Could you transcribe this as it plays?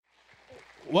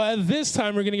Well, at this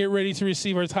time, we're going to get ready to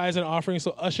receive our tithes and offerings.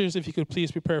 So ushers, if you could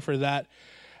please prepare for that.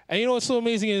 And you know what's so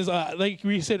amazing is, like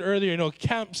we said earlier,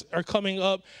 camps are coming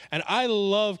up. And I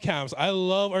love camps. I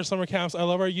love our summer camps. I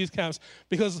love our youth camps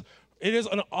because it is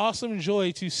an awesome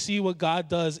joy to see what God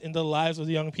does in the lives of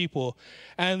the young people.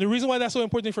 And the reason why that's so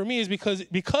important for me is because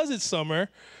it's summer.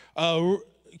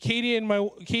 Katie,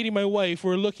 my wife,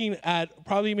 we're looking at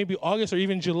probably maybe August or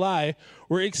even July.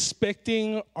 We're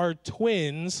expecting our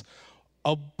twins,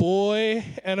 a boy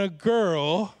and a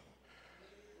girl,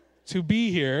 to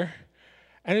be here.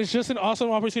 And it's just an awesome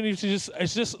opportunity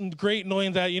it's just great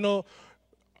knowing that,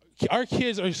 our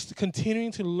kids are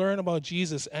continuing to learn about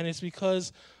Jesus. And it's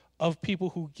because of people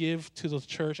who give to the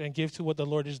church and give to what the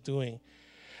Lord is doing.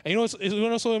 And what's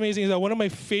so amazing is that one of my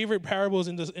favorite parables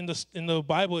in the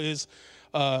Bible is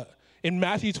in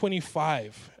Matthew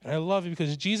 25. And I love it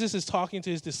because Jesus is talking to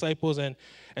his disciples, and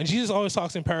Jesus always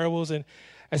talks in parables. And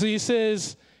so he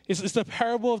says, it's the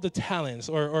parable of the talents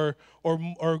or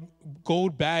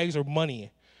gold bags or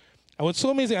money. And what's so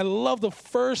amazing, I love the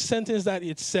first sentence that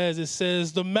it says. It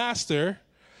says, the master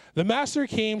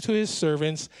came to his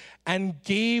servants and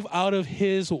gave out of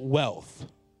his wealth.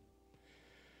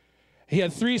 He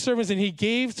had 3 servants, and he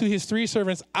gave to his 3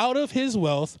 servants out of his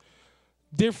wealth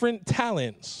different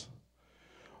talents.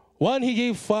 One he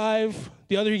gave 5,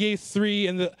 the other he gave 3,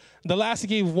 and the last he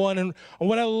gave 1. And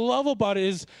what I love about it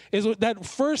is that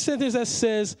first sentence that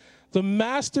says, the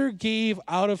master gave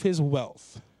out of his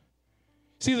wealth.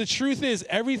 See, the truth is,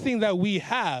 everything that we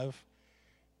have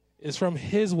is from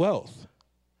his wealth.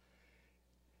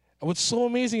 And what's so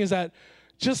amazing is that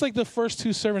just like the first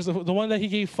 2 servants, the one that he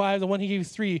gave 5, the one he gave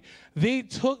 3, they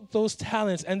took those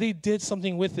talents and they did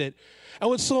something with it. And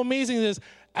what's so amazing is,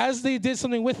 as they did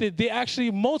something with it, they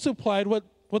actually multiplied what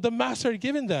the master had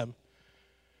given them.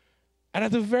 And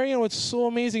at the very end, what's so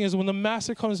amazing is when the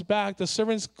master comes back, the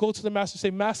servants go to the master and say,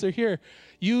 Master, here,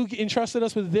 you entrusted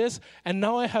us with this, and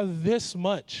now I have this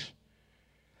much.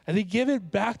 And they give it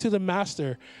back to the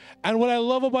master. And what I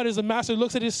love about it is the master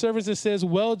looks at his servants and says,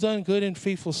 well done, good and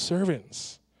faithful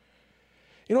servants.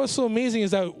 You know what's so amazing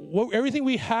is that everything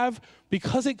we have,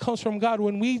 because it comes from God,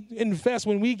 when we invest,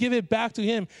 when we give it back to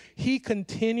him, he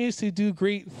continues to do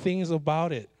great things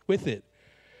with it.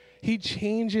 He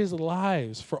changes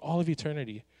lives for all of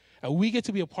eternity. And we get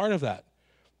to be a part of that.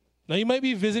 Now, you might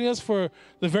be visiting us for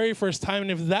the very first time,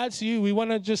 and if that's you, we want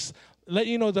to just let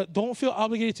you know that don't feel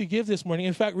obligated to give this morning.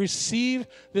 In fact, receive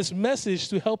this message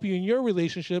to help you in your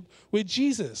relationship with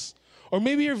Jesus. Or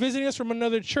maybe you're visiting us from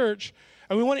another church,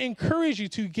 and we want to encourage you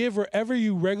to give wherever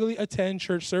you regularly attend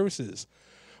church services.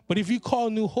 But if you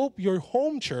call New Hope your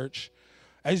home church,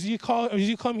 as you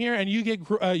come here and you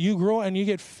grow and you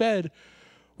get fed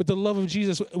with the love of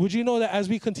Jesus, would you know that as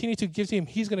we continue to give to him,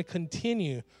 he's going to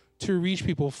continue to reach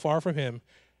people far from him,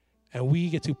 and we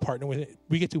get to partner with it.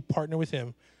 We get to partner with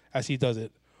him as he does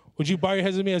it. Would you bow your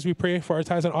heads with me as we pray for our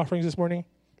tithes and offerings this morning?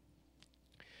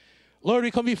 Lord,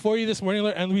 we come before you this morning,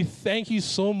 Lord, and we thank you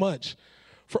so much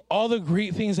for all the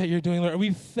great things that you're doing, Lord.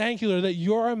 We thank you, Lord, that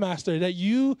you're our master, that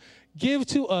you give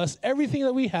to us everything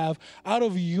that we have out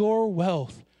of your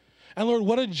wealth. And Lord,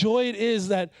 what a joy it is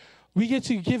that we get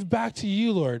to give back to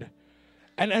you, Lord.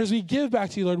 And as we give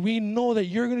back to you, Lord, we know that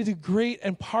you're going to do great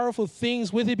and powerful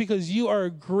things with it because you are a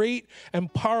great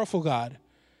and powerful God.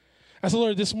 And so,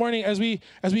 Lord, this morning, as we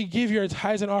give your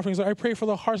tithes and offerings, Lord, I pray for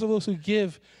the hearts of those who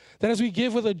give, that as we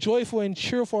give with a joyful and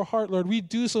cheerful heart, Lord, we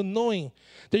do so knowing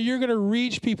that you're going to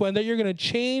reach people and that you're going to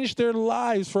change their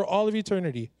lives for all of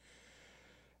eternity.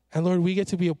 And, Lord, we get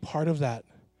to be a part of that.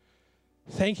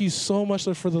 Thank you so much,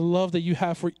 Lord, for the love that you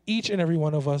have for each and every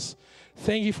one of us.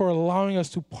 Thank you for allowing us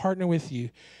to partner with you.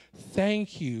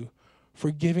 Thank you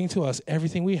for giving to us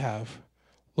everything we have.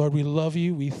 Lord, we love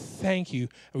you, we thank you,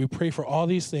 and we pray for all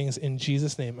these things in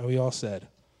Jesus' name. And we all said,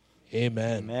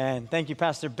 amen. Amen. Thank you,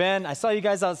 Pastor Ben. I saw you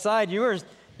guys outside.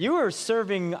 You were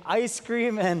serving ice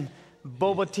cream and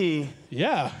boba tea.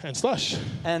 Yeah, and slush.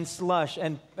 And slush.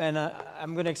 And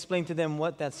I'm going to explain to them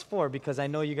what that's for because I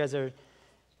know you guys are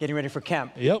getting ready for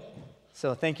camp. Yep.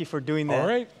 So thank you for doing that. All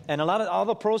right. And all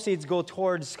the proceeds go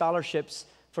towards scholarships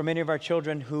for many of our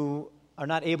children who are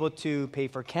not able to pay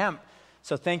for camp.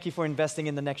 So thank you for investing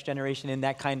in the next generation in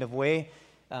that kind of way.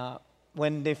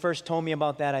 When they first told me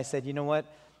about that, I said, you know what?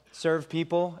 Serve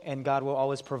people and God will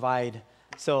always provide.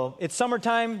 So it's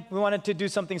summertime. We wanted to do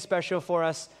something special for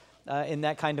us in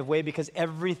that kind of way because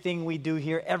everything we do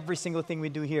here, every single thing we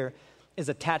do here is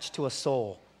attached to a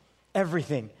soul.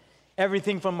 Everything.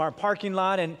 Everything from our parking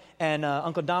lot and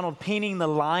Uncle Donald painting the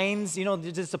lines,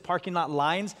 just the parking lot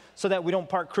lines so that we don't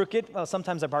park crooked. Well,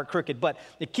 sometimes I park crooked, but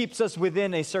it keeps us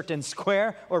within a certain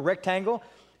square or rectangle.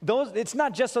 It's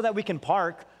not just so that we can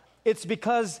park. It's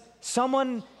because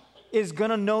someone is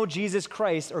going to know Jesus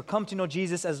Christ or come to know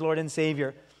Jesus as Lord and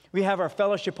Savior. We have our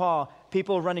fellowship hall,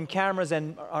 people running cameras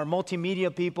and our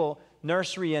multimedia people,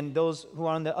 nursery, and those who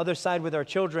are on the other side with our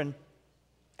children.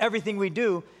 Everything we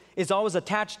do is always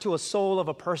attached to a soul of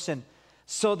a person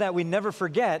so that we never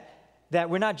forget that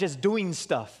we're not just doing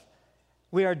stuff.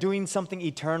 We are doing something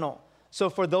eternal. So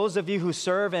for those of you who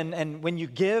serve and when you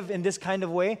give in this kind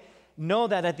of way, know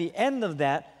that at the end of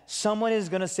that, someone is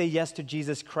going to say yes to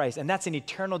Jesus Christ. And that's an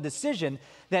eternal decision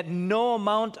that no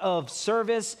amount of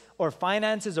service or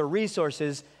finances or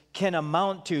resources can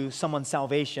amount to someone's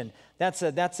salvation. That's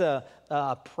a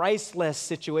priceless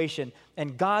situation.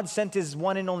 And God sent His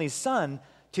one and only Son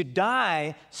to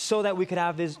die so that we could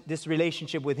have this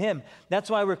relationship with Him. That's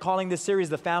why we're calling this series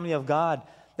The Family of God,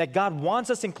 that God wants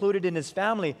us included in His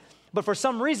family. But for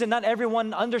some reason, not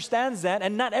everyone understands that,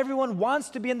 and not everyone wants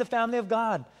to be in the family of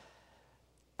God.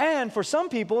 And for some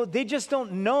people, they just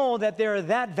don't know that they're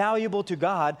that valuable to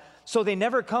God, so they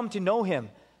never come to know Him.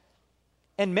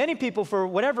 And many people, for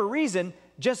whatever reason,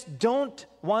 just don't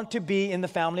want to be in the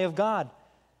family of God.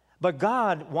 But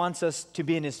God wants us to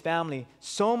be in His family,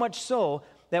 so much so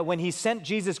that when He sent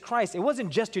Jesus Christ, it wasn't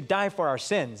just to die for our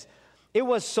sins. It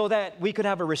was so that we could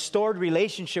have a restored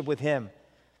relationship with Him,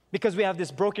 because we have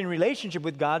this broken relationship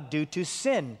with God due to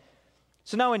sin.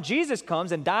 So now when Jesus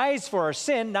comes and dies for our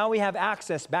sin, now we have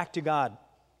access back to God.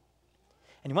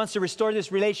 And He wants to restore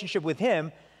this relationship with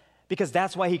Him because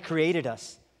that's why He created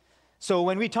us. So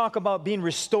when we talk about being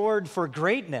restored for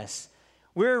greatness,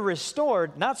 we're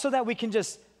restored not so that we can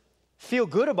just feel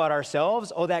good about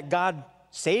ourselves or that God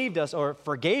saved us or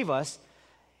forgave us.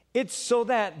 It's so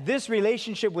that this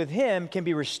relationship with Him can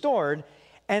be restored,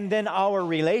 and then our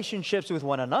relationships with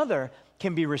one another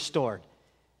can be restored.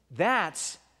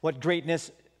 That's what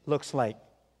greatness looks like.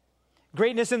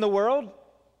 Greatness in the world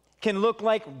can look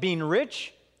like being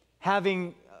rich,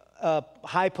 having a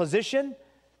high position,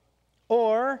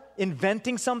 or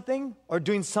inventing something or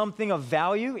doing something of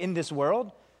value in this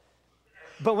world.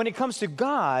 But when it comes to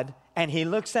God and He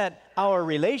looks at our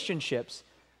relationships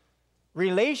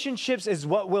is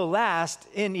what will last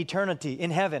in eternity,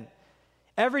 in heaven.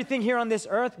 Everything here on this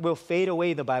earth will fade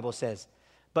away, the Bible says.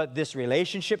 But this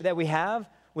relationship that we have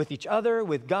with each other,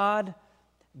 with God,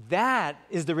 that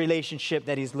is the relationship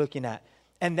that He's looking at.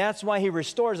 And that's why He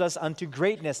restores us unto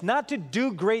greatness. Not to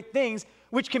do great things,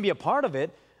 which can be a part of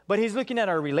it, but He's looking at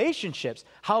our relationships.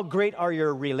 How great are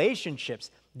your relationships?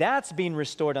 That's being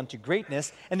restored unto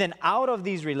greatness. And then out of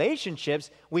these relationships,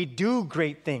 we do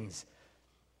great things.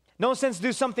 No sense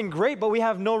do something great, but we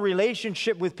have no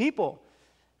relationship with people.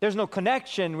 There's no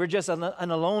connection. We're just an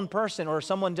alone person or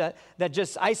someone that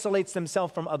just isolates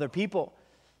themselves from other people.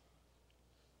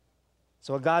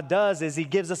 So what God does is He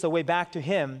gives us a way back to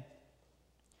Him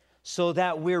so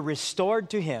that we're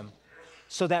restored to Him,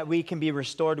 so that we can be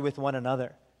restored with one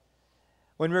another.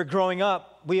 When we were growing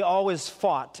up, we always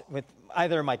fought with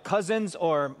either my cousins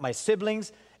or my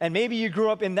siblings. And maybe you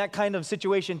grew up in that kind of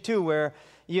situation too, where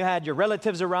you had your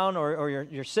relatives around or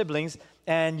your siblings,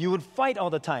 and you would fight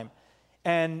all the time.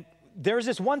 And there was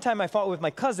this one time I fought with my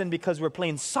cousin because we're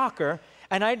playing soccer,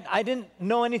 and I didn't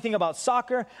know anything about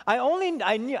soccer.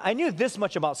 I knew this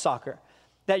much about soccer,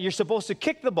 that you're supposed to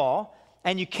kick the ball,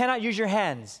 and you cannot use your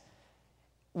hands,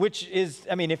 which is,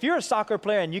 if you're a soccer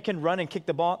player and you can run and kick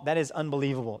the ball, that is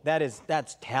unbelievable.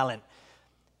 That's talent.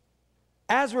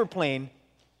 As we're playing,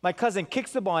 my cousin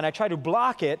kicks the ball, and I try to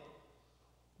block it,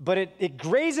 but it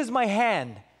grazes my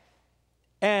hand.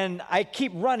 And I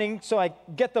keep running, so I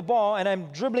get the ball, and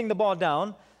I'm dribbling the ball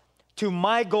down to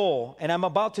my goal, and I'm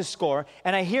about to score,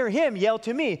 and I hear him yell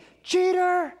to me,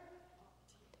 "Cheater!"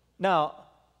 Now,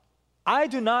 I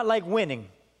do not like winning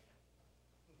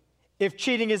if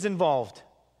cheating is involved.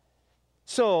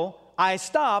 So I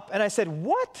stop, and I said,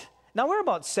 "What?" Now, we're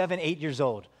about 7, 8 years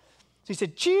old. So he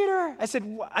said, "Cheater?" I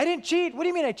said, "I didn't cheat. What do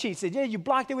you mean I cheat?" He said, "Yeah, you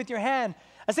blocked it with your hand."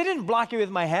 I said, "I didn't block it with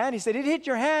my hand." He said, "It hit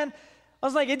your hand." I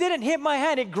was like, "It didn't hit my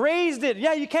hand. It grazed it."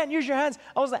 "Yeah, you can't use your hands."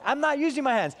 I was like, "I'm not using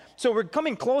my hands." So we're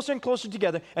coming closer and closer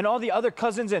together, and all the other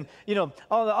cousins and,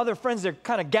 all the other friends, they're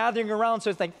kind of gathering around. So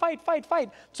it's like, fight, fight,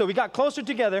 fight. So we got closer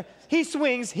together. He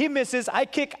swings, he misses, I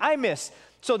kick, I miss.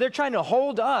 So they're trying to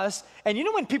hold us. And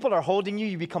when people are holding you,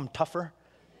 you become tougher.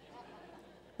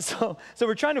 So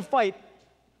we're trying to fight.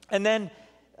 And then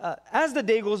as the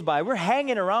day goes by, we're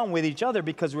hanging around with each other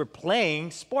because we're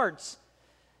playing sports.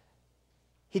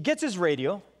 He gets his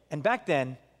radio, and back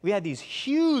then, we had these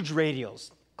huge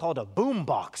radios called a boom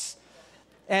box.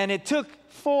 And it took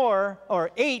 4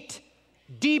 or 8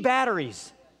 D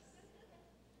batteries.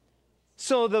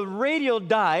 So the radio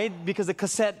died because the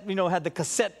cassette, had the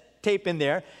cassette tape in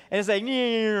there. And it's like,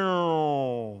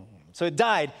 so it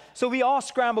died. So we all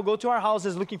scramble, go to our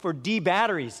houses looking for D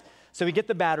batteries. So we get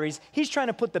the batteries. He's trying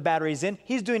to put the batteries in.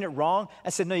 He's doing it wrong. I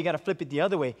said, no, you got to flip it the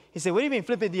other way. He said, what do you mean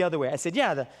flip it the other way? I said,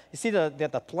 yeah, you see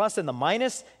the plus and the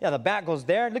minus? Yeah, the back goes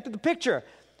there. Look at the picture.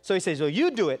 So he says, well, you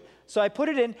do it. So I put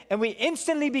it in, and we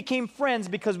instantly became friends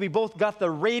because we both got the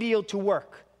radio to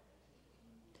work.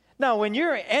 Now, when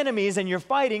you're enemies and you're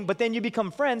fighting, but then you become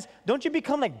friends, don't you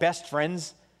become like best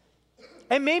friends?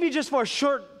 And maybe just for a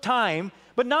short time,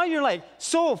 but now you're like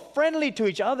so friendly to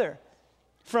each other.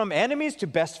 From enemies to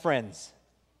best friends.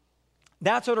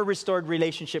 That's what a restored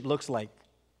relationship looks like.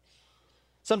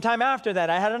 Sometime after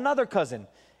that, I had another cousin,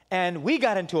 and we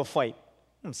got into a fight.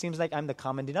 Seems like I'm the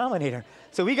common denominator.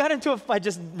 So we got into a fight, I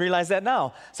just realized that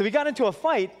now. So we got into a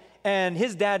fight, and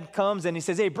his dad comes and he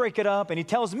says, hey, break it up. And he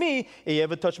tells me, hey, you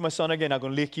ever touch my son again, I'm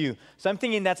going to lick you. So I'm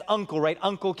thinking that's uncle, right?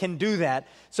 Uncle can do that.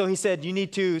 So he said, you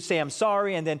need to say I'm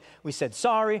sorry. And then we said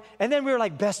sorry. And then we were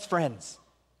like best friends.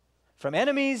 From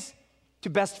enemies to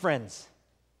best friends.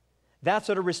 That's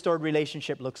what a restored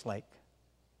relationship looks like.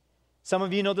 Some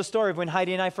of you know the story of when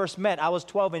Heidi and I first met. I was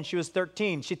 12 and she was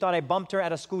 13. She thought I bumped her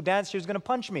at a school dance. She was going to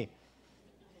punch me.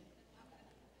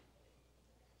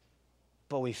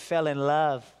 But we fell in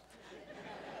love.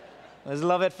 It was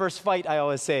love at first fight, I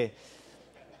always say.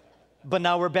 But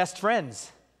now we're best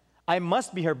friends. I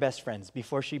must be her best friends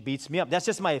before she beats me up. That's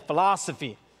just my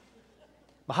philosophy.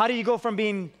 But how do you go from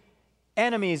being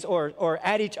enemies or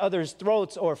at each other's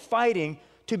throats or fighting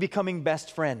to becoming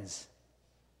best friends?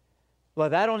 Well,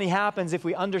 that only happens if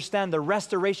we understand the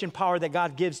restoration power that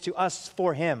God gives to us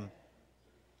for Him.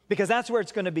 Because that's where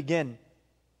it's going to begin.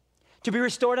 To be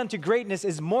restored unto greatness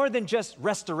is more than just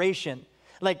restoration.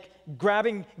 Like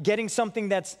getting something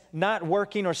that's not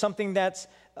working or something that's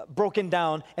broken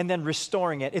down and then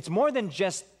restoring it. It's more than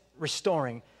just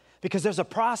restoring. Because there's a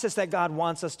process that God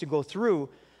wants us to go through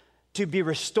to be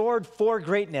restored for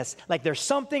greatness. Like there's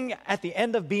something at the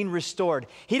end of being restored.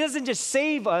 He doesn't just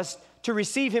save us to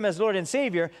receive Him as Lord and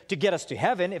Savior to get us to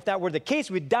heaven. If that were the case,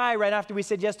 we'd die right after we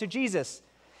said yes to Jesus.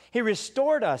 He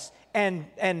restored us and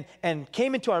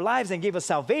came into our lives and gave us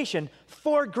salvation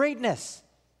for greatness.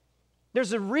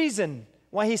 There's a reason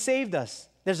why He saved us.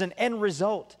 There's an end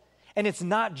result. And it's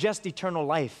not just eternal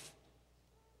life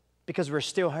because we're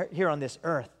still here on this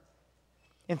earth.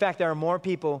 In fact, there are more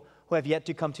people who have yet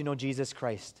to come to know Jesus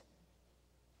Christ.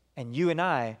 And you and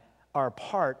I are a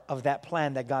part of that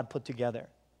plan that God put together.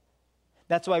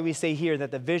 That's why we say here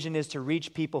that the vision is to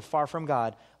reach people far from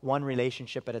God, one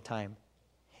relationship at a time.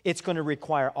 It's going to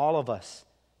require all of us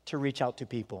to reach out to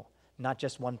people, not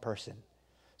just one person.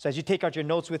 So as you take out your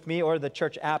notes with me or the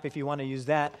church app, if you want to use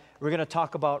that, we're going to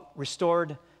talk about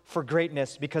restored for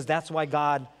greatness because that's why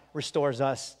God restores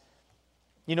us.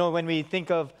 You know, when we think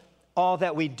of all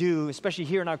that we do, especially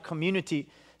here in our community,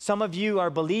 some of you are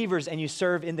believers and you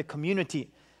serve in the community.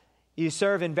 You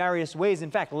serve in various ways. In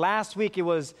fact, last week it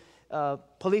was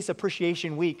Police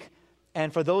Appreciation Week.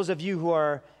 And for those of you who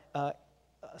are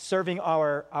serving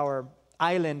our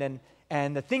island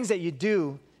and the things that you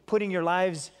do, putting your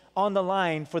lives on the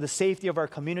line for the safety of our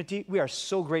community, we are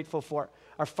so grateful for.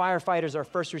 Our firefighters, our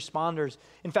first responders.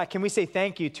 In fact, can we say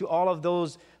thank you to all of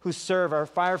those who serve, our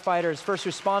firefighters, first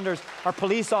responders, our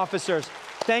police officers.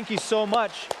 Thank you so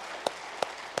much.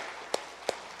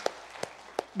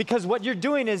 Because what you're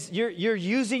doing is you're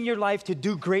using your life to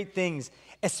do great things,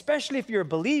 especially if you're a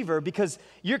believer, because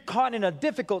you're caught in a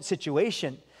difficult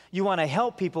situation. You want to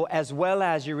help people as well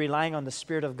as you're relying on the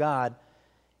Spirit of God.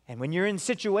 And when you're in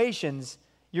situations,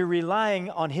 you're relying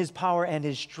on His power and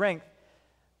His strength,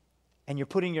 and you're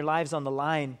putting your lives on the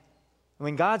line.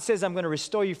 When God says, I'm going to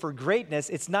restore you for greatness,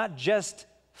 it's not just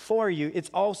for you, it's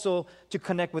also to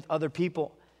connect with other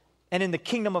people. And in the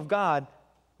kingdom of God,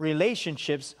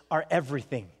 relationships are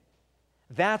everything.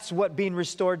 That's what being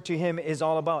restored to Him is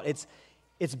all about.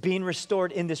 It's being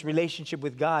restored in this relationship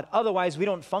with God. Otherwise, we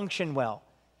don't function well.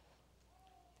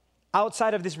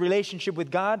 Outside of this relationship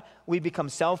with God, we become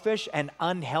selfish and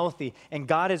unhealthy. And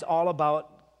God is all about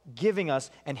giving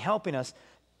us and helping us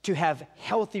to have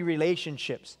healthy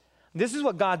relationships. This is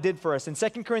what God did for us. In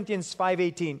 2 Corinthians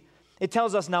 5:18, it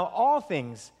tells us, now all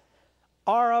things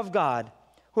are of God,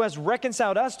 who has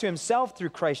reconciled us to Himself through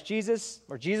Christ Jesus,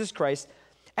 or Jesus Christ,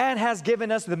 and has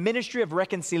given us the ministry of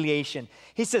reconciliation.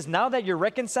 He says, now that you're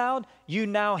reconciled, you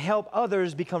now help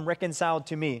others become reconciled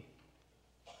to me.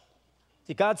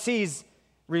 See, God sees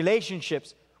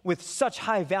relationships with such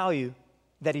high value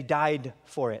that He died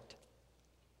for it.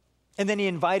 And then He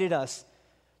invited us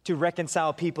to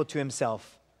reconcile people to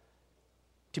Himself,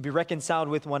 to be reconciled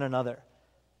with one another.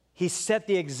 He set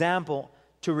the example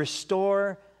to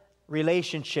restore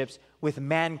relationships with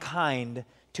mankind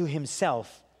to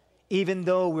himself. Even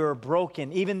though we were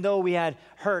broken, even though we had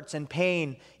hurts and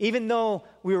pain, even though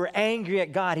we were angry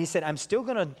at God, he said, I'm still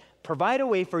going to provide a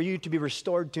way for you to be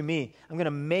restored to me. I'm going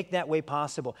to make that way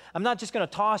possible. I'm not just going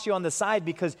to toss you on the side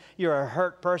because you're a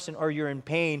hurt person or you're in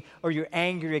pain or you're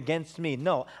angry against me.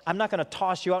 No, I'm not going to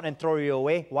toss you out and throw you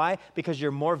away. Why? Because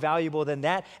you're more valuable than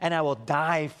that, and I will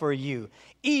die for you.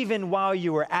 Even while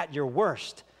you were at your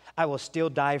worst, I will still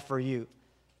die for you.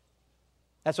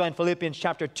 That's why in Philippians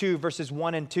chapter 2, verses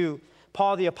 1 and 2,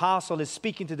 Paul the apostle is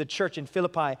speaking to the church in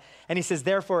Philippi, and he says,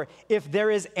 therefore, if there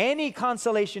is any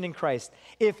consolation in Christ,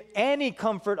 if any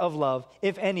comfort of love,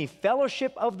 if any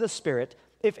fellowship of the Spirit,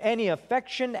 if any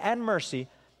affection and mercy,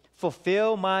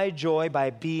 fulfill my joy by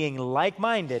being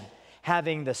like-minded,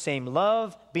 having the same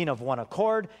love, being of one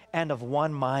accord, and of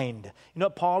one mind. You know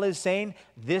what Paul is saying?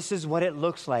 This is what it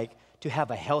looks like to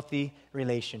have a healthy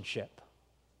relationship.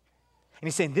 And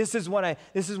he's saying, this is what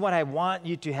I want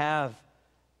you to have.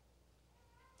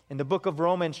 In the book of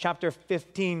Romans, chapter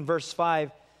 15, verse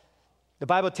 5, the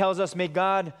Bible tells us, may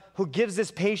God, who gives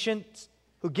this patience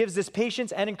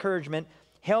and encouragement,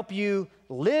 help you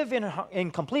live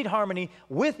in complete harmony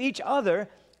with each other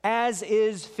as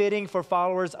is fitting for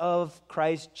followers of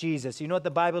Christ Jesus. You know what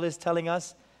the Bible is telling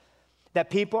us?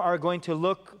 That people are going to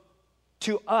look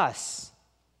to us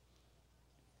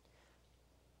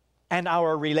and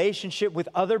our relationship with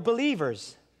other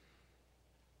believers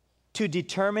to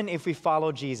determine if we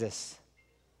follow Jesus.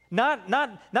 Not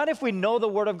if we know the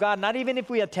Word of God, not even if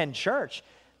we attend church.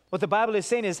 What the Bible is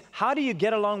saying is, how do you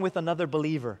get along with another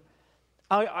believer?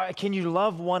 Can you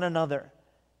love one another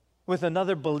with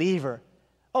another believer?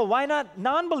 Oh, why not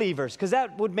non-believers? Because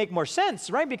that would make more sense,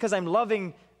 right? Because I'm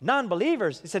loving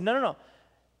non-believers. He said, no.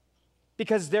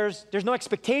 Because there's no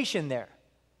expectation there.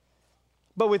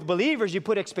 But with believers, you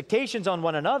put expectations on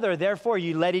one another, therefore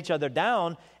you let each other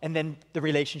down, and then the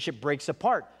relationship breaks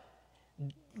apart.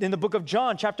 In the book of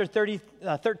John, chapter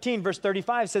 13, verse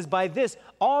 35 says, by this,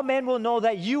 all men will know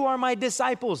that you are my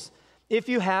disciples, if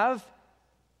you have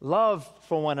love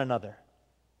for one another.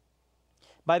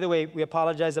 By the way, we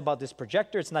apologize about this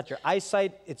projector. It's not your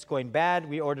eyesight. It's going bad.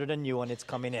 We ordered a new one. It's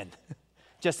coming in,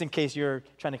 just in case you're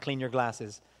trying to clean your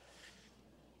glasses.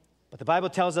 But the Bible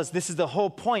tells us this is the whole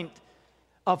point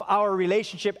of our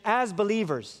relationship as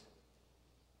believers.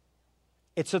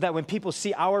 It's so that when people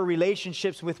see our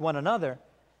relationships with one another,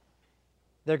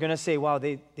 they're going to say, wow,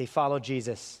 they follow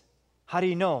Jesus. How do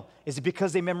you know? Is it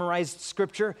because they memorized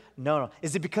scripture? No.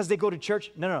 Is it because they go to church?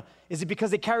 No. Is it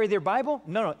because they carry their Bible?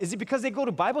 No. Is it because they go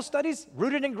to Bible studies,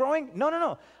 rooted and growing?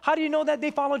 No. How do you know that they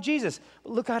follow Jesus?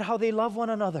 Look at how they love one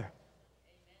another. Amen.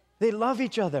 They love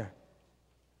each other.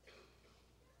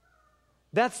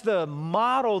 That's the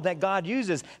model that God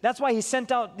uses. That's why he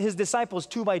sent out his disciples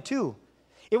 2 by 2.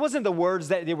 It wasn't the words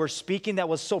that they were speaking that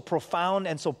was so profound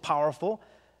and so powerful.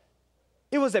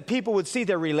 It was that people would see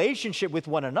their relationship with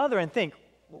one another and think,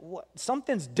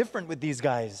 something's different with these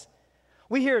guys.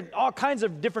 We hear all kinds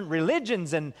of different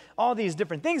religions and all these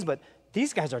different things, but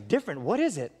these guys are different. What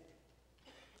is it?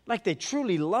 Like they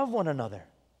truly love one another.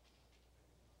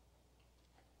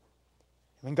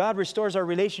 When God restores our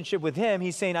relationship with him,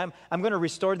 he's saying, I'm going to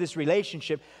restore this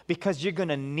relationship because you're going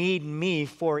to need me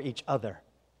for each other.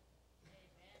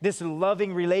 This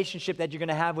loving relationship that you're going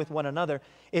to have with one another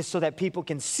is so that people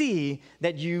can see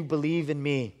that you believe in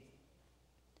me.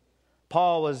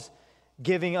 Paul was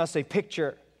giving us a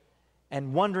picture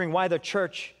and wondering why the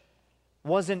church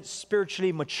wasn't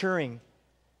spiritually maturing.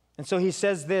 And so he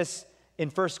says this in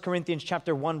 1 Corinthians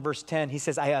chapter 1, verse 10. He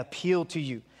says, I appeal to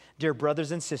you, dear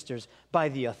brothers and sisters, by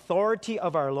the authority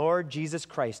of our Lord Jesus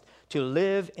Christ, to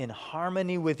live in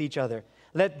harmony with each other.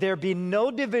 Let there be no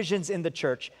divisions in the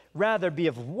church, rather be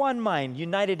of one mind,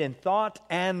 united in thought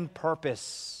and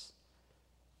purpose.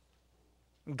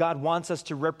 God wants us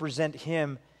to represent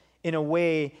him in a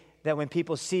way that when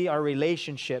people see our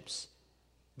relationships,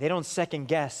 they don't second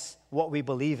guess what we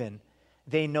believe in.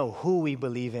 They know who we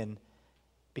believe in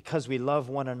because we love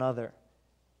one another.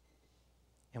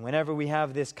 And whenever we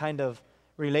have this kind of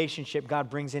relationship, God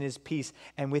brings in his peace,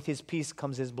 and with his peace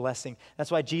comes his blessing.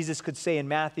 That's why Jesus could say in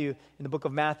the book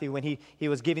of Matthew, when he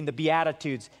was giving the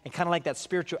Beatitudes, and kind of like that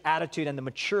spiritual attitude and the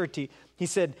maturity, he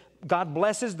said, God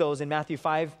blesses those, in Matthew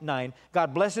 5:9,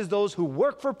 God blesses those who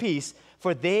work for peace,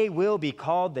 for they will be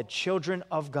called the children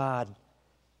of God.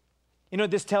 You know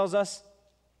what this tells us?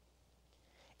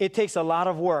 It takes a lot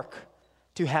of work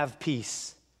to have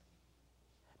peace.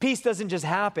 Peace doesn't just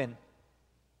happen.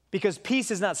 Because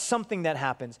peace is not something that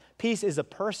happens. Peace is a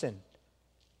person.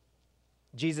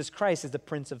 Jesus Christ is the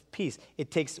Prince of Peace.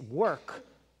 It takes work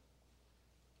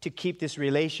to keep this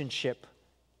relationship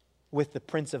with the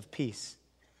Prince of Peace.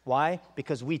 Why?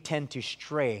 Because we tend to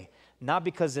stray. Not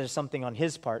because there's something on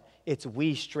his part, it's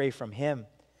we stray from him.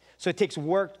 So it takes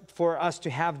work for us to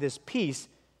have this peace,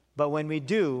 but when we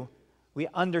do, we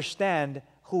understand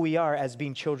who we are as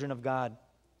being children of God.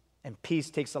 And peace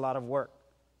takes a lot of work.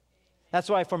 That's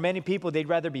why for many people, they'd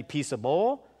rather be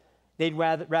peaceable. They'd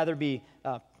rather be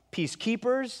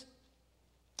peacekeepers.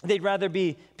 They'd rather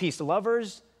be peace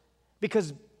lovers.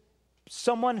 Because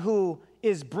someone who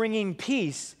is bringing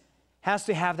peace has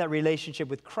to have that relationship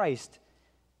with Christ.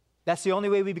 That's the only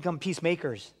way we become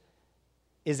peacemakers,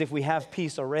 is if we have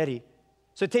peace already.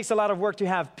 So it takes a lot of work to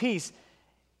have peace.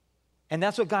 And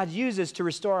that's what God uses to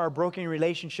restore our broken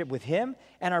relationship with him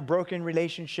and our broken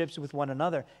relationships with one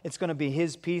another. It's going to be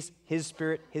his peace, his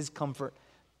spirit, his comfort.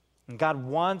 And God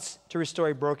wants to restore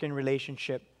a broken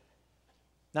relationship,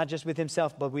 not just with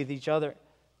himself, but with each other.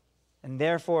 And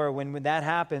therefore, when that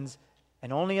happens,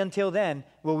 and only until then,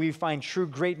 will we find true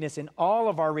greatness in all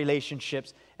of our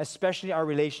relationships, especially our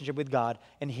relationship with God.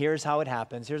 And here's how it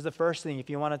happens. Here's the first thing, if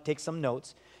you want to take some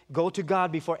notes. Go to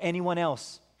God before anyone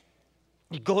else.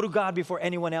 You go to God before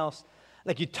anyone else.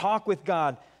 Like you talk with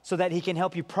God so that he can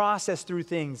help you process through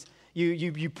things.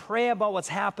 You pray about what's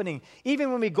happening.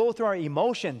 Even when we go through our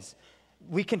emotions,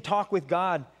 we can talk with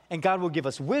God and God will give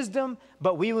us wisdom,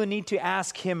 but we will need to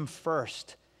ask him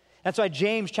first. That's why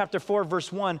James chapter 4,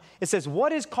 verse 1, it says,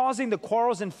 "What is causing the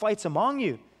quarrels and fights among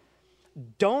you?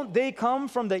 Don't they come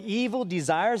from the evil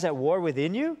desires at war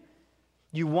within you?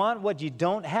 You want what you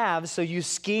don't have, so you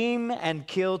scheme and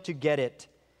kill to get it.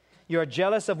 You are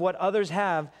jealous of what others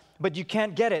have, but you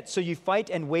can't get it, so you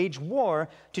fight and wage war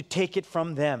to take it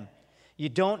from them. You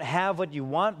don't have what you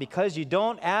want because you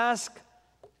don't ask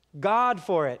God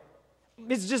for it."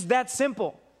 It's just that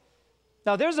simple.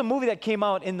 Now, there's a movie that came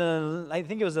out in I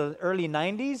think it was the early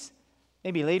 90s,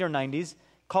 maybe later 90s,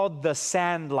 called The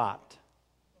Sandlot.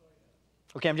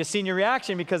 Okay, I'm just seeing your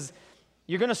reaction because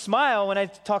you're going to smile when I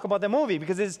talk about the movie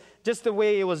because it's just the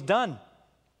way it was done.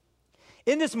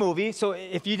 In this movie, so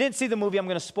if you didn't see the movie, I'm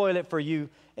going to spoil it for you.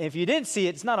 And if you didn't see it,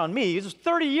 it's not on me. It was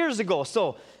 30 years ago,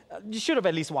 so you should have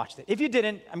at least watched it. If you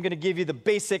didn't, I'm going to give you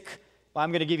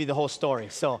I'm going to give you the whole story.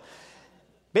 So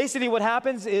basically what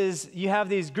happens is you have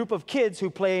these group of kids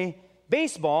who play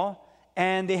baseball,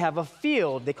 and they have a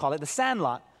field. They call it the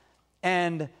Sandlot.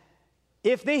 And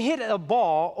if they hit a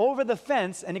ball over the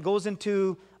fence and it goes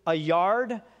into a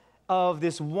yard of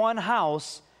this one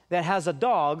house that has a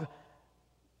dog,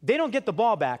 they don't get the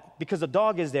ball back because the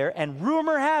dog is there, and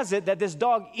rumor has it that this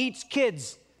dog eats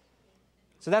kids.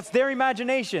 So that's their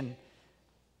imagination.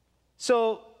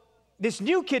 So this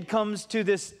new kid comes to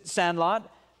this Sandlot,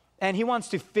 and he wants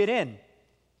to fit in.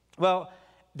 Well,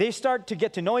 they start to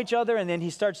get to know each other, and then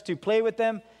he starts to play with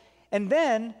them. And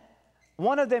then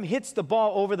one of them hits the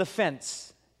ball over the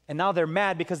fence, and now they're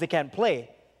mad because they can't play.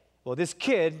 Well, this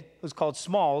kid, who's called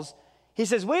Smalls, he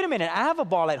says, "Wait a minute, I have a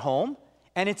ball at home.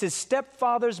 And it's his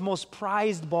stepfather's most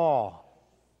prized ball,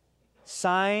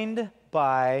 signed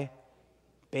by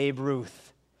Babe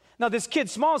Ruth." Now, this kid,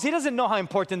 Smalls, he doesn't know how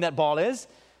important that ball is.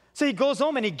 So he goes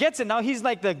home and he gets it. Now he's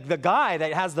like the guy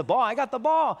that has the ball. "I got the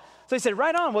ball." So he said,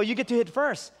 "Right on. Well, you get to hit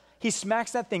first." He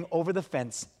smacks that thing over the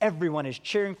fence. Everyone is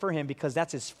cheering for him because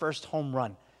that's his first home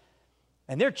run.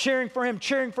 And they're cheering for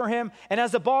him. And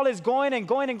as the ball is going and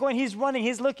going and going, he's running,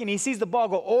 he's looking, he sees the ball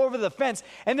go over the fence.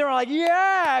 And they're all like,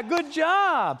 "Yeah, good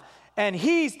job." And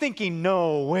he's thinking,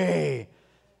 "No way."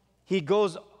 He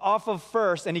goes off of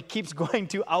first and he keeps going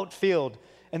to outfield.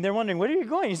 And they're wondering, "Where are you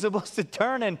going? You're supposed to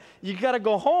turn and you got to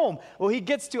go home." Well, he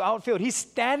gets to outfield. He's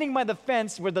standing by the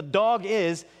fence where the dog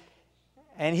is,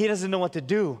 and he doesn't know what to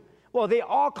do. Well, they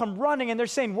all come running and they're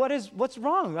saying, what's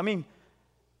wrong? I mean,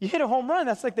 you hit a home run.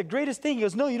 That's like the greatest thing." He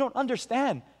goes, "No, you don't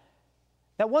understand.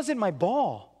 That wasn't my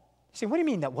ball." You say, "What do you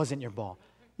mean that wasn't your ball?"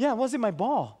 "Yeah, it wasn't my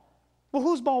ball." "Well,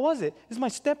 whose ball was it?" "It's my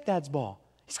stepdad's ball.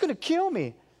 He's going to kill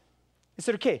me." He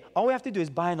said, "Okay, all we have to do is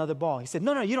buy another ball." He said,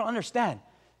 No, you don't understand.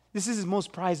 This is his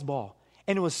most prized ball.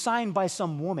 And it was signed by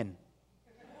some woman.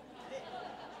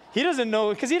 He doesn't know,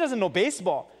 because he doesn't know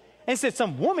baseball. And he said,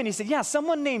 "Some woman?" He said, "Yeah,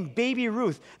 someone named Baby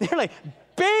Ruth." They're like,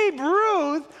 "Babe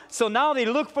Ruth?" So now they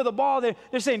look for the ball.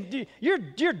 They're saying,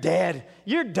 "You're dead.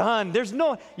 You're done.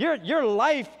 Your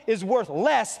life is worth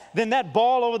less than that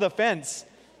ball over the fence."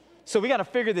 So we got to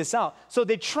figure this out. So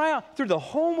they try out through the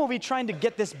whole movie trying to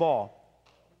get this ball,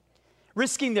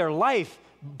 risking their life,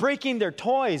 breaking their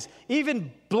toys,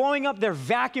 even blowing up their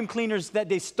vacuum cleaners that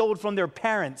they stole from their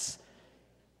parents.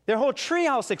 Their whole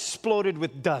treehouse exploded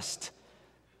with dust.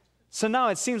 So now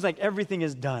it seems like everything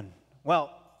is done.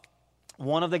 Well,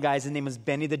 One of the guys, his name was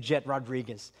Benny the Jet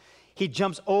Rodriguez. He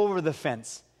jumps over the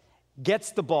fence,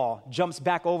 gets the ball, jumps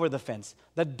back over the fence.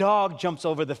 The dog jumps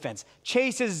over the fence,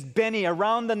 chases Benny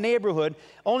around the neighborhood,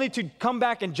 only to come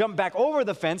back and jump back over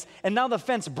the fence. And now the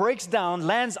fence breaks down,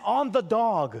 lands on the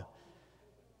dog.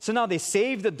 So now they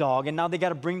save the dog, and now they got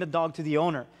to bring the dog to the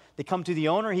owner. They come to the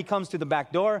owner, he comes to the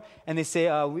back door, and they say,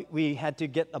 we had to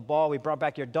get a ball, we brought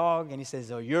back your dog. And he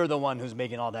says, oh, you're the one who's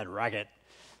making all that racket.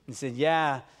 And he said,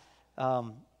 yeah,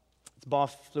 the ball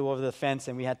flew over the fence,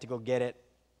 and we had to go get it,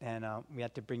 and we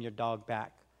had to bring your dog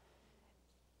back.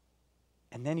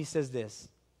 And then he says this,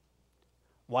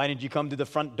 why didn't you come to the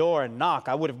front door and knock?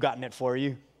 I would have gotten it for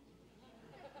you.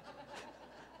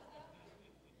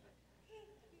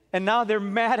 And now they're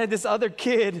mad at this other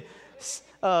kid.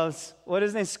 What is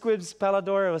his name? Squibs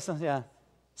Palador? Or something? Yeah,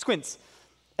 Squints.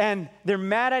 And they're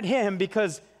mad at him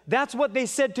because that's what they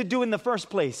said to do in the first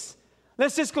place.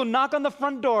 Let's just go knock on the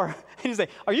front door. And he's like,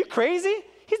 are you crazy?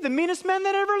 He's the meanest man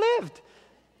that ever lived.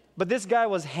 But this guy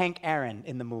was Hank Aaron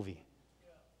in the movie.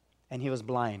 And he was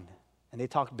blind. And they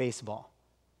talked baseball.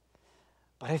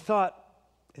 But I thought,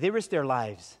 they risked their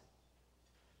lives,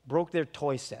 broke their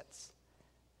toy sets.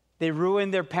 They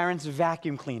ruined their parents'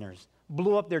 vacuum cleaners,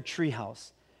 blew up their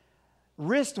treehouse,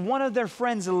 risked one of their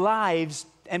friends' lives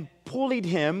and pulled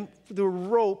him through a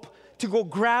rope to go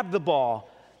grab the ball.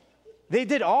 They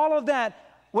did all of that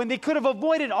when they could have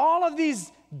avoided all of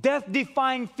these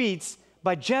death-defying feats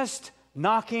by just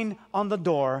knocking on the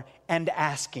door and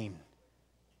asking.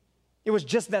 It was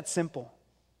just that simple.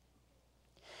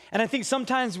 And I think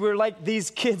sometimes we're like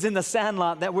these kids in the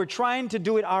sandlot that we're trying to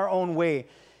do it our own way.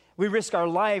 We risk our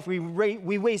life. We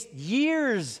waste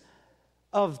years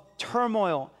of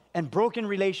turmoil and broken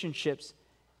relationships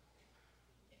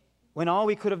when all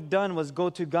we could have done was go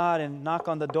to God and knock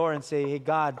on the door and say, hey,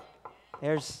 God,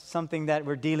 there's something that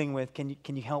we're dealing with. Can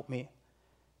you help me?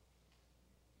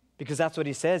 Because that's what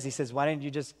he says. He says, why didn't you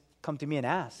just come to me and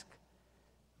ask?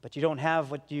 But you don't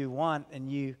have what you want,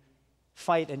 and you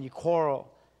fight and you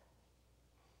quarrel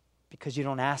because you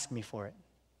don't ask me for it.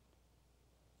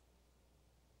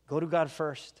 Go to God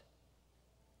first.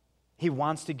 He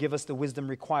wants to give us the wisdom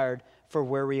required for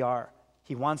where we are.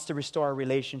 He wants to restore our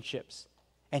relationships.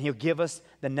 And he'll give us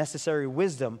the necessary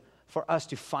wisdom for us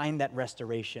to find that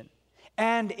restoration.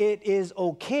 And it is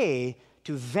okay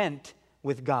to vent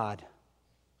with God.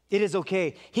 It is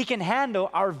okay. He can handle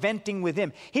our venting with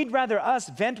him. He'd rather us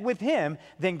vent with him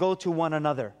than go to one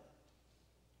another.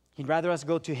 He'd rather us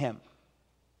go to him,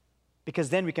 because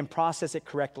then we can process it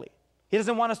correctly. He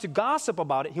doesn't want us to gossip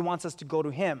about it. He wants us to go to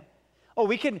him. Oh,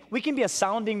 we can be a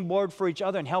sounding board for each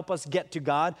other and help us get to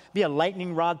God. Be a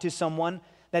lightning rod to someone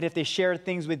that if they share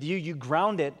things with you, you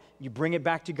ground it, you bring it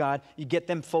back to God, you get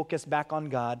them focused back on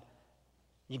God.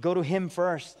 You go to him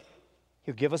first.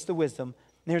 He'll give us the wisdom.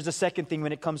 And here's the second thing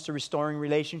when it comes to restoring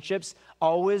relationships.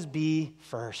 Always be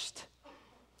first.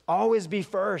 Always be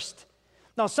first.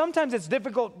 Now, sometimes it's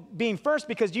difficult being first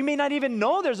because you may not even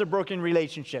know there's a broken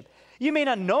relationship. You may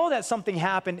not know that something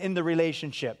happened in the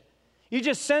relationship. You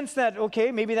just sense that,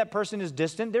 okay, maybe that person is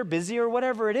distant, they're busy or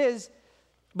whatever it is.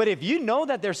 But if you know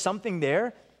that there's something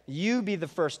there, you be the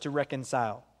first to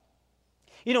reconcile.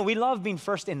 You know, we love being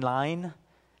first in line.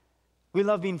 We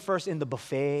love being first in the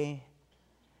buffet.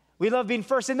 We love being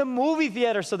first in the movie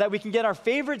theater so that we can get our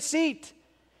favorite seat.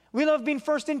 We love being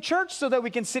first in church so that we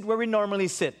can sit where we normally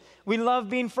sit. We love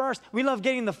being first. We love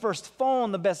getting the first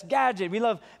phone, the best gadget. We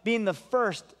love being the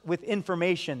first with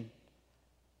information.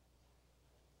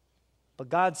 But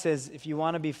God says, if you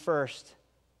want to be first,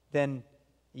 then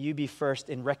you be first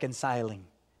in reconciling.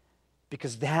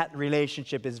 Because that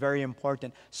relationship is very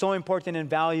important. So important and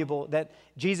valuable that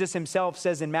Jesus himself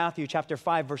says in Matthew chapter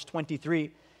 5, verse 23,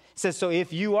 it says, so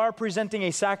if you are presenting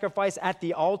a sacrifice at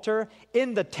the altar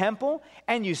in the temple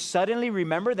and you suddenly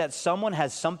remember that someone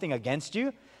has something against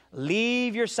you,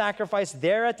 leave your sacrifice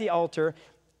there at the altar,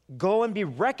 go and be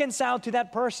reconciled to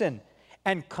that person,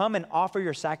 and come and offer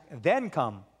your then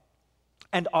come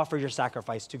and offer your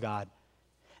sacrifice to God.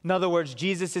 In other words,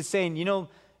 Jesus is saying, you know,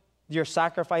 your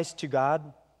sacrifice to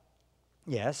God,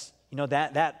 yes. You know,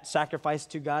 that sacrifice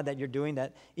to God that you're doing,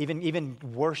 that even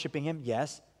worshiping him,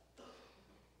 yes.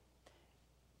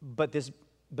 But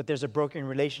there's a broken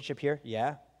relationship here,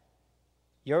 yeah.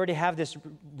 You already have this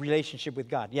relationship with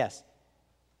God, yes.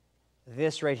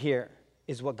 This right here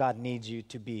is what God needs you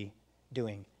to be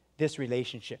doing, this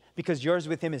relationship. Because yours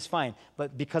with him is fine,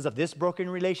 but because of this broken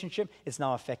relationship, it's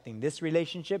now affecting this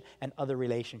relationship and other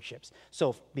relationships.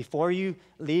 So before you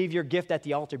leave your gift at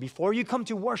the altar, before you come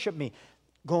to worship me,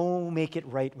 go make it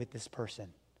right with this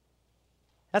person.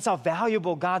 That's how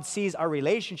valuable God sees our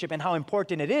relationship and how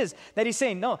important it is that he's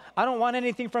saying, no, I don't want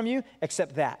anything from you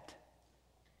except that.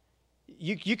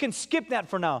 You can skip that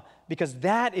for now because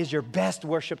that is your best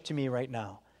worship to me right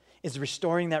now, is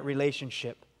restoring that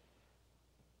relationship.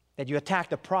 That you attack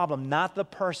the problem, not the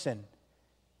person.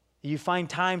 You find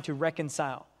time to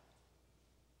reconcile.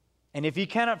 And if you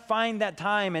cannot find that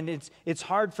time and it's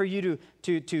hard for you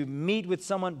to meet with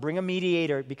someone, bring a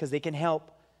mediator because they can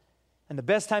help. And the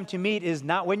best time to meet is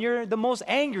not when you're the most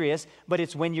angriest, but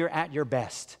it's when you're at your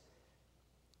best.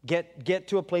 Get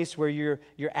to a place where you're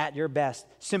at your best.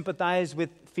 Sympathize with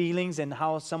feelings and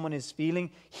how someone is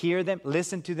feeling. Hear them,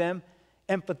 listen to them,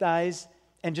 empathize,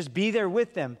 and just be there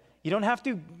with them. You don't have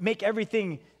to make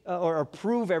everything or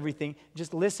approve everything.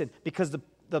 Just listen, because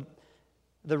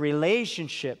the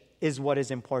relationship is what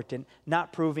is important,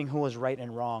 not proving who is right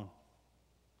and wrong.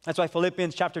 That's why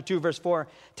Philippians chapter 2, verse 4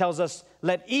 tells us,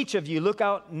 let each of you look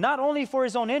out not only for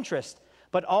his own interest,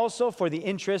 but also for the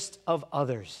interest of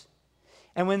others.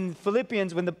 And when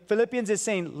the Philippians is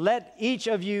saying, let each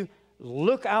of you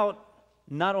look out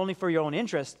not only for your own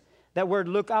interest, that word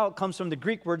look out comes from the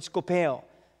Greek word skopeo.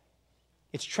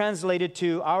 It's translated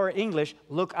to our English,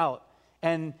 look out.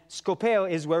 And skopeo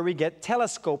is where we get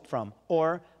telescope from,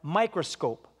 or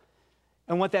microscope.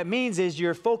 And what that means is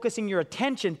you're focusing your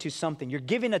attention to something. You're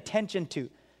giving attention to.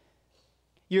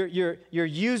 You're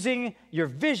using your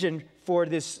vision for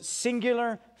this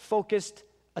singular, focused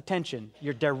attention.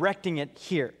 You're directing it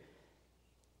here.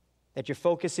 That you're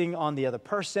focusing on the other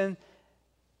person,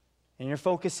 and you're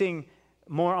focusing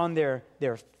more on their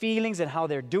feelings and how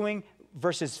they're doing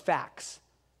versus facts.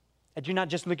 That you're not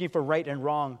just looking for right and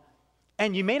wrong.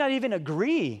 And you may not even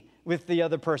agree with the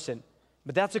other person,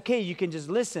 but that's okay. You can just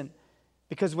listen.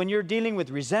 Because when you're dealing with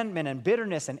resentment and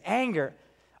bitterness and anger,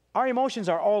 our emotions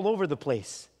are all over the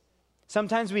place.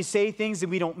 Sometimes we say things that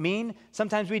we don't mean.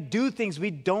 Sometimes we do things we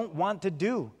don't want to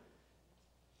do.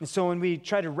 And so when we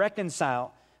try to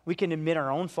reconcile, we can admit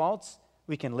our own faults.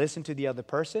 We can listen to the other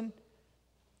person.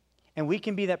 And we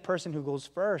can be that person who goes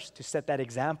first to set that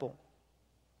example.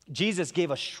 Jesus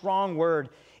gave a strong word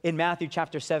in Matthew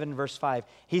chapter 7, verse 5.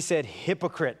 He said,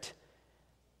 hypocrite.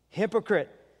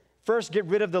 Hypocrite. First, get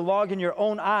rid of the log in your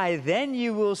own eye, then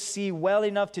you will see well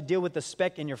enough to deal with the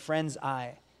speck in your friend's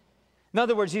eye. In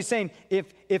other words, he's saying,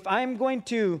 if I'm going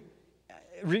to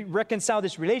reconcile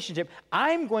this relationship,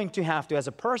 I'm going to have to, as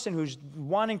a person who's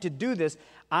wanting to do this,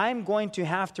 I'm going to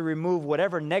have to remove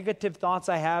whatever negative thoughts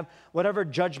I have, whatever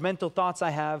judgmental thoughts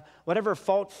I have, whatever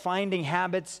fault-finding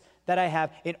habits that I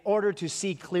have in order to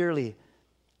see clearly.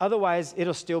 Otherwise,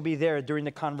 it'll still be there during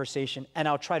the conversation, and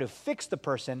I'll try to fix the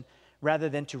person rather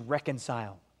than to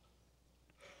reconcile.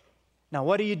 Now,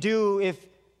 what do you do if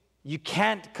you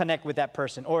can't connect with that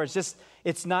person, or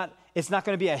it's not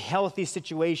going to be a healthy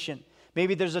situation?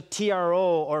 Maybe there's a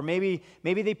TRO, or maybe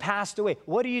they passed away.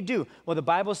 What do? Well, the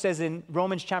Bible says in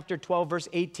Romans chapter 12, verse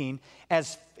 18,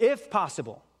 as if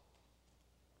possible,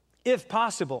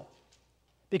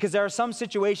 because there are some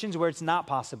situations where it's not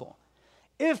possible.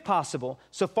 If possible,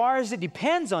 so far as it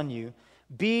depends on you,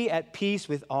 be at peace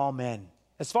with all men.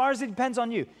 As far as it depends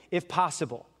on you, if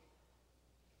possible.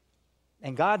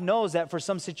 And God knows that for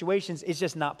some situations, it's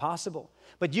just not possible.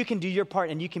 But you can do your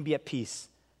part and you can be at peace.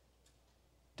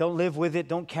 Don't live with it.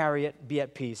 Don't carry it. Be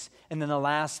at peace. And then the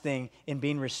last thing in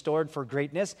being restored for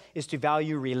greatness is to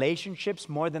value relationships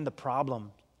more than the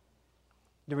problem.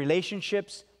 The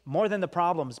relationships more than the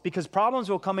problems, because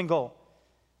problems will come and go.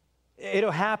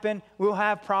 It'll happen. We'll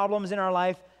have problems in our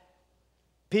life.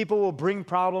 People will bring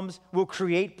problems. We'll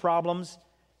create problems.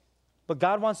 But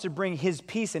God wants to bring his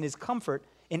peace and his comfort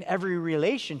in every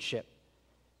relationship.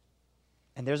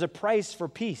 And there's a price for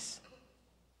peace.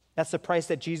 That's the price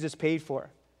that Jesus paid for.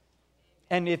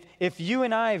 And if you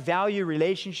and I value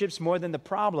relationships more than the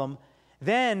problem,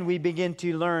 then we begin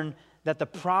to learn that the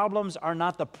problems are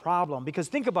not the problem. Because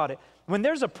think about it. When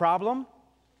there's a problem,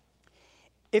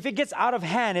 if it gets out of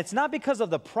hand, it's not because of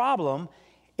the problem.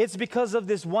 It's because of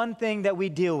this one thing that we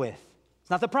deal with. It's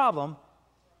not the problem.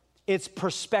 It's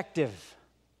perspective.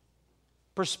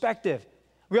 Perspective.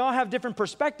 We all have different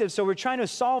perspectives, so we're trying to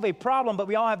solve a problem, but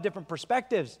we all have different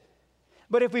perspectives.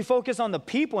 But if we focus on the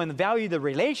people and value the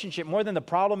relationship more than the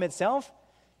problem itself,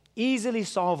 easily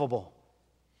solvable.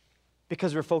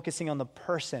 Because we're focusing on the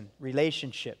person,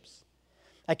 relationships.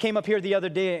 I came up here the other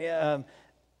day,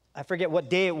 I forget what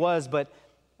day it was, but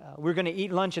we were going to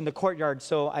eat lunch in the courtyard,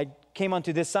 so I came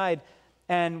onto this side,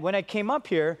 and when I came up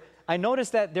here, I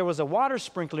noticed that there was a water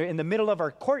sprinkler in the middle of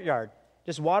our courtyard,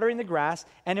 just watering the grass,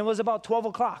 and it was about 12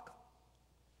 o'clock.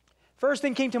 First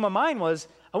thing came to my mind was,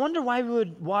 I wonder why we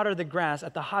would water the grass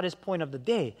at the hottest point of the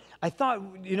day. I thought,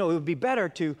 it would be better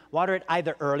to water it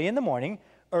either early in the morning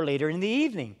or later in the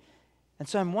evening. And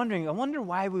so I'm wondering, I wonder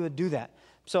why we would do that.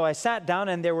 So I sat down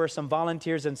and there were some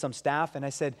volunteers and some staff, and I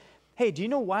said, hey, do you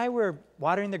know why we're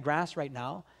watering the grass right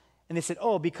now? And they said,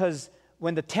 oh, because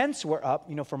when the tents were up,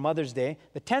 for Mother's Day,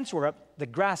 the tents were up, the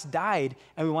grass died,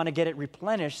 and we want to get it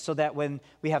replenished so that when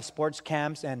we have sports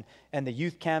camps and the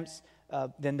youth camps,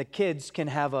 then the kids can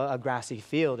have a grassy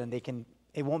field and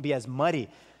it won't be as muddy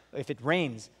if it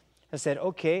rains. I said,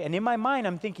 okay. And in my mind,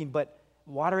 I'm thinking, but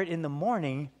water it in the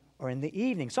morning or in the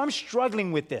evening. So I'm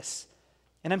struggling with this.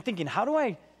 And I'm thinking, I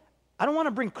don't want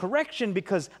to bring correction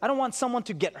because I don't want someone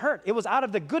to get hurt. It was out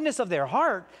of the goodness of their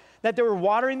heart that they were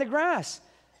watering the grass.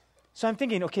 So I'm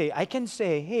thinking, okay, I can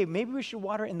say, hey, maybe we should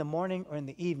water in the morning or in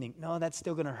the evening. No, that's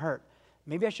still going to hurt.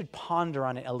 Maybe I should ponder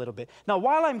on it a little bit. Now,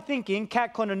 while I'm thinking,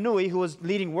 Kat Konanui, who was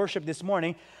leading worship this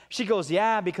morning, she goes,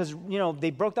 yeah, because,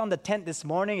 they broke down the tent this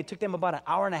morning. It took them about an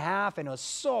hour and a half, and it was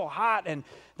so hot, and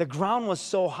the ground was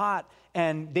so hot,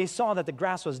 and they saw that the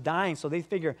grass was dying, so they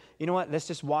figure, you know what, let's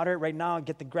just water it right now and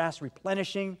get the grass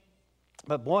replenishing.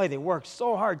 But boy, they worked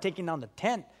so hard taking down the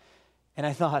tent. And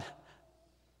I thought,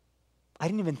 I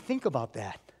didn't even think about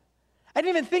that. I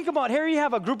didn't even think about, here you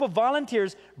have a group of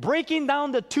volunteers breaking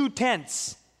down the 2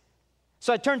 tents.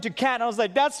 So I turned to Kat and I was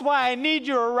like, that's why I need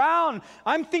you around.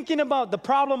 I'm thinking about the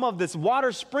problem of this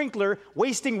water sprinkler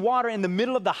wasting water in the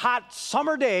middle of the hot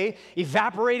summer day,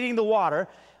 evaporating the water,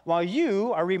 while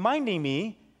you are reminding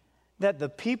me that the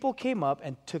people came up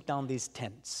and took down these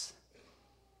tents.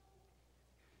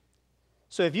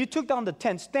 So if you took down the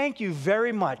tents, thank you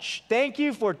very much. Thank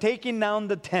you for taking down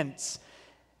the tents.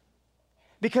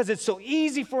 Because it's so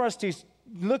easy for us to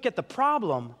look at the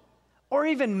problem or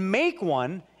even make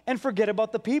one and forget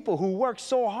about the people who work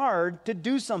so hard to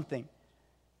do something.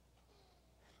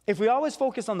 If we always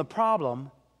focus on the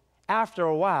problem, after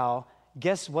a while,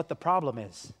 guess what the problem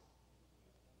is?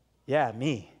 Yeah,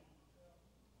 me.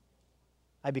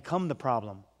 I become the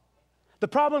problem. The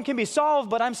problem can be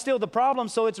solved, but I'm still the problem,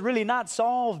 so it's really not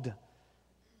solved.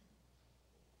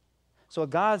 So what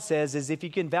God says is if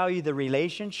you can value the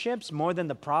relationships more than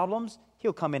the problems,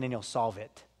 He'll come in and He'll solve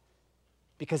it.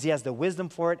 Because He has the wisdom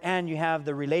for it, and you have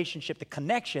the relationship, the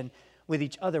connection with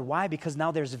each other. Why? Because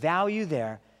now there's value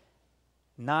there,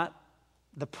 not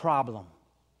the problem.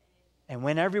 And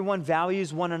when everyone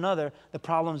values one another, the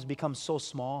problems become so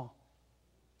small,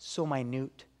 so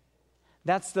minute.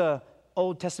 That's the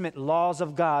Old Testament laws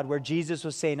of God where Jesus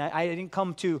was saying, I didn't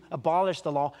come to abolish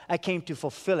the law, I came to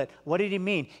fulfill it. What did He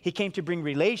mean? He came to bring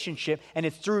relationship, and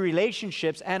it's through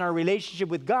relationships and our relationship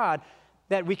with God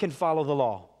that we can follow the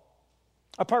law.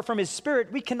 Apart from His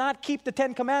Spirit, we cannot keep the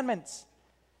 10 Commandments.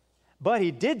 But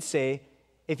He did say,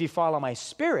 if you follow my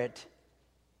Spirit,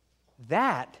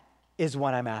 that is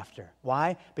what I'm after.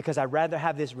 Why? Because I'd rather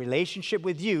have this relationship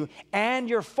with you and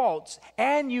your faults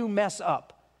and you mess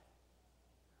up,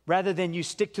 rather than you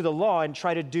stick to the law and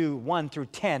try to do 1 through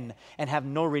 10 and have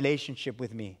no relationship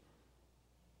with me.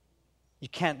 You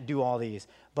can't do all these,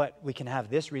 but we can have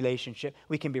this relationship.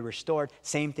 We can be restored.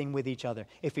 Same thing with each other.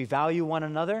 If we value one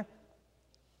another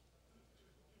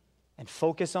and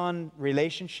focus on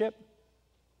relationship,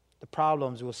 the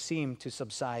problems will seem to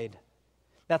subside.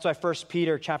 That's why 1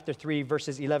 Peter chapter 3,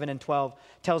 verses 11 and 12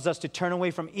 tells us to turn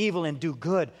away from evil and do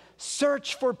good.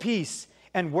 Search for peace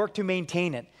and work to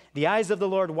maintain it. The eyes of the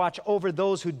Lord watch over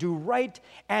those who do right,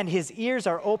 and His ears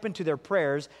are open to their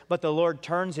prayers, but the Lord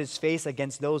turns His face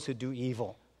against those who do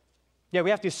evil. Yeah,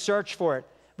 we have to search for it,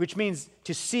 which means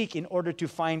to seek in order to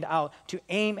find out, to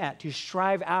aim at, to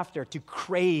strive after, to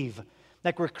crave.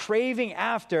 Like we're craving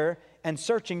after and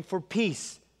searching for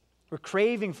peace. We're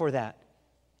craving for that.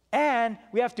 And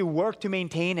we have to work to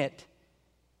maintain it.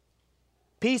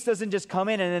 Peace doesn't just come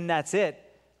in and then that's it.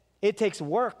 It takes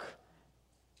work.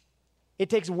 It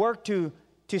takes work to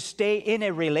stay in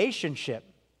a relationship.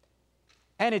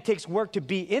 And it takes work to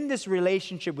be in this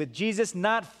relationship with Jesus,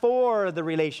 not for the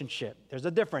relationship. There's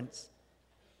a difference.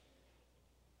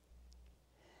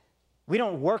 We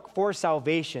don't work for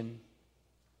salvation,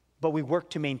 but we work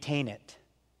to maintain it.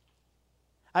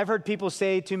 I've heard people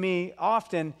say to me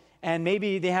often, and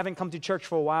maybe they haven't come to church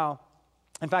for a while.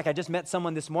 In fact, I just met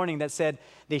someone this morning that said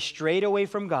they strayed away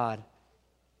from God,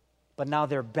 but now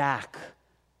they're back.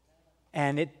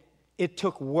 And it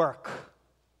took work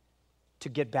to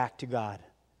get back to God.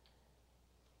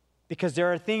 Because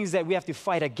there are things that we have to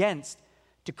fight against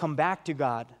to come back to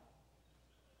God.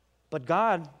 But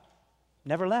God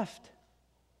never left.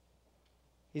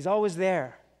 He's always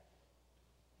there.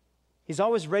 He's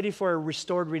always ready for a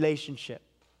restored relationship.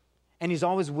 And He's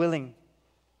always willing.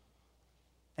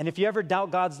 And if you ever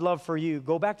doubt God's love for you,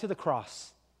 go back to the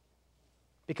cross.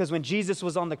 Because when Jesus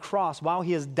was on the cross, while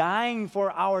he is dying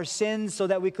for our sins so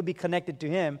that we could be connected to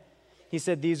him, he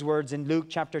said these words in Luke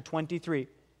chapter 23,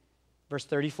 verse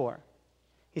 34.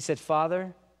 He said,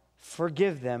 Father,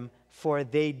 forgive them, for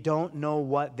they don't know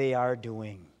what they are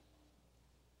doing.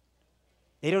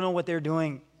 They don't know what they're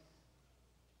doing.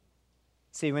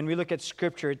 See, when we look at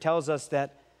Scripture, it tells us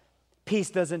that peace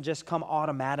doesn't just come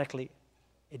automatically.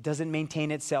 It doesn't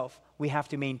maintain itself. We have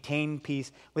to maintain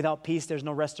peace. Without peace, there's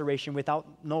no restoration.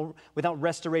 Without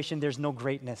restoration, there's no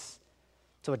greatness.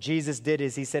 So what Jesus did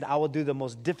is he said, I will do the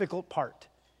most difficult part.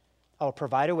 I will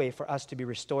provide a way for us to be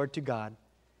restored to God.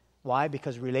 Why?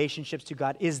 Because relationships to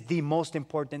God is the most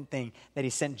important thing that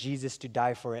he sent Jesus to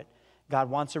die for it. God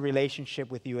wants a relationship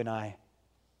with you and I.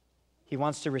 He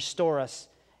wants to restore us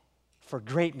for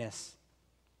greatness.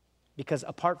 Because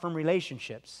apart from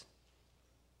relationships,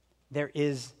 there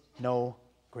is no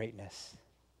greatness.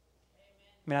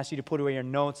 I'm going to ask you to put away your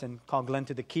notes and call Glenn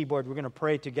to the keyboard. We're going to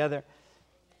pray together.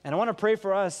 And I want to pray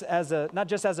for us as not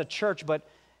just as a church, but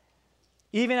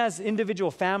even as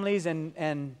individual families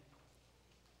and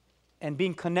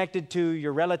being connected to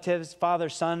your relatives, father,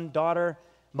 son, daughter,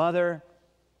 mother.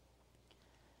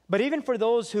 But even for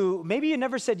those who, maybe you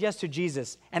never said yes to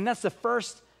Jesus, and that's the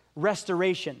first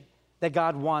restoration that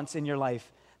God wants in your life,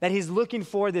 that he's looking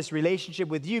for this relationship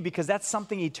with you because that's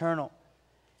something eternal.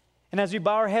 And as we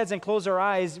bow our heads and close our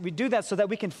eyes, we do that so that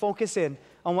we can focus in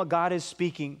on what God is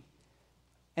speaking.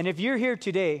 And if you're here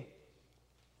today,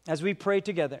 as we pray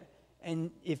together,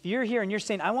 and if you're here and you're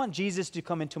saying, I want Jesus to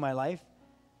come into my life,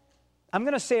 I'm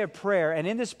going to say a prayer, and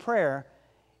in this prayer,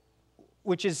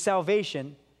 which is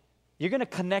salvation, you're going to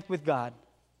connect with God.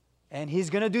 And he's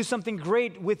going to do something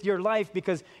great with your life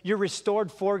because you're restored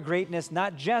for greatness,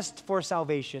 not just for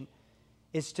salvation.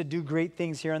 It's to do great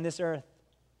things here on this earth.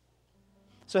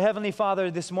 So Heavenly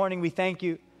Father, this morning we thank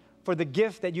you for the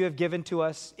gift that you have given to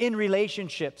us in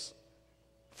relationships,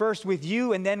 first with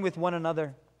you and then with one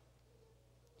another.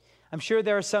 I'm sure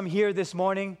there are some here this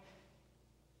morning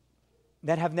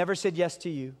that have never said yes to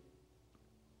you.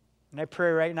 And I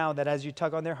pray right now that as you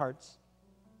tug on their hearts,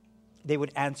 they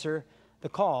would answer the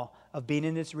call of being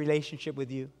in this relationship with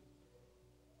you.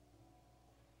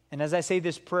 And as I say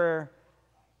this prayer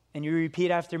and you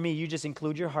repeat after me, you just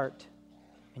include your heart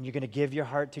and you're going to give your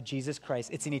heart to Jesus Christ.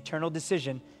 It's an eternal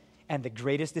decision and the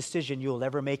greatest decision you'll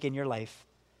ever make in your life.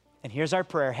 And here's our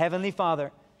prayer. Heavenly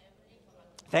Father,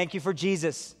 thank you for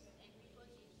Jesus.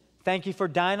 Thank you for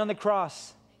dying on the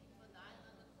cross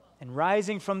and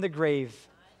rising from the grave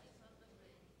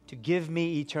to give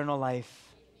me eternal life.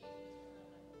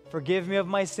 Forgive me of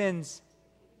my sins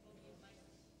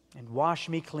and wash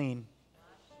me clean.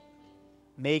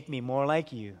 Make me more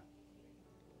like you.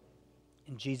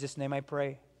 In Jesus' name I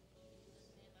pray.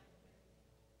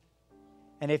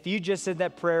 And if you just said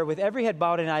that prayer with every head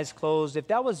bowed and eyes closed, if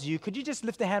that was you, could you just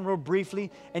lift a hand real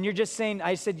briefly and you're just saying,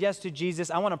 I said yes to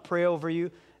Jesus. I want to pray over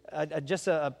you. Just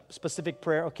a specific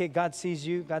prayer. Okay, God sees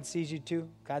you. God sees you too.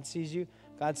 God sees you.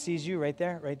 God sees you right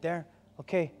there, right there.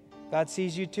 Okay, God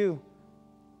sees you too.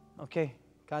 Okay,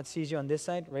 God sees you on this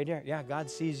side, right here. Yeah, God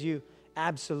sees you.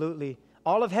 Absolutely.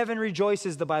 All of heaven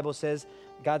rejoices, the Bible says.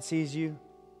 God sees you.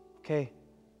 Okay,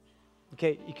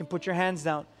 you can put your hands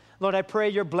down. Lord, I pray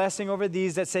your blessing over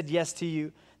these that said yes to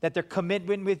you, that their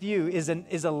commitment with you is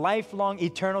a lifelong,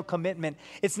 eternal commitment.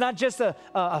 It's not just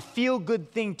a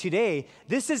feel-good thing today.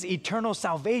 This is eternal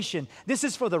salvation. This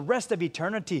is for the rest of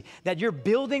eternity, that you're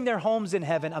building their homes in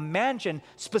heaven, a mansion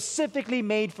specifically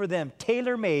made for them,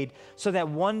 tailor-made, so that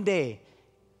one day,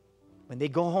 when they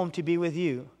go home to be with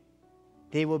you,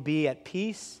 they will be at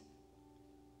peace,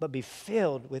 but be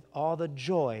filled with all the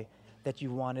joy that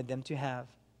you wanted them to have.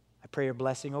 I pray your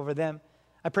blessing over them.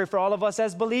 I pray for all of us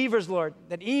as believers, Lord,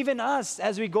 that even us,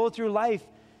 as we go through life,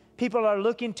 people are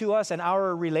looking to us and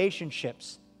our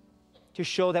relationships to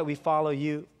show that we follow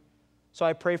you. So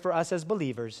I pray for us as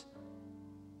believers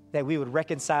that we would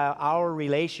reconcile our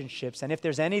relationships. And if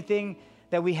there's anything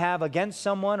that we have against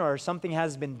someone or something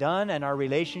has been done and our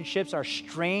relationships are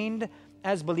strained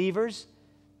as believers,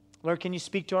 Lord, can you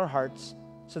speak to our hearts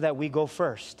so that we go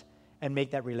first and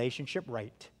make that relationship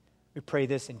right? We pray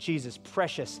this in Jesus'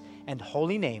 precious and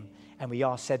holy name. And we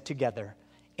all said together,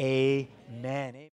 amen.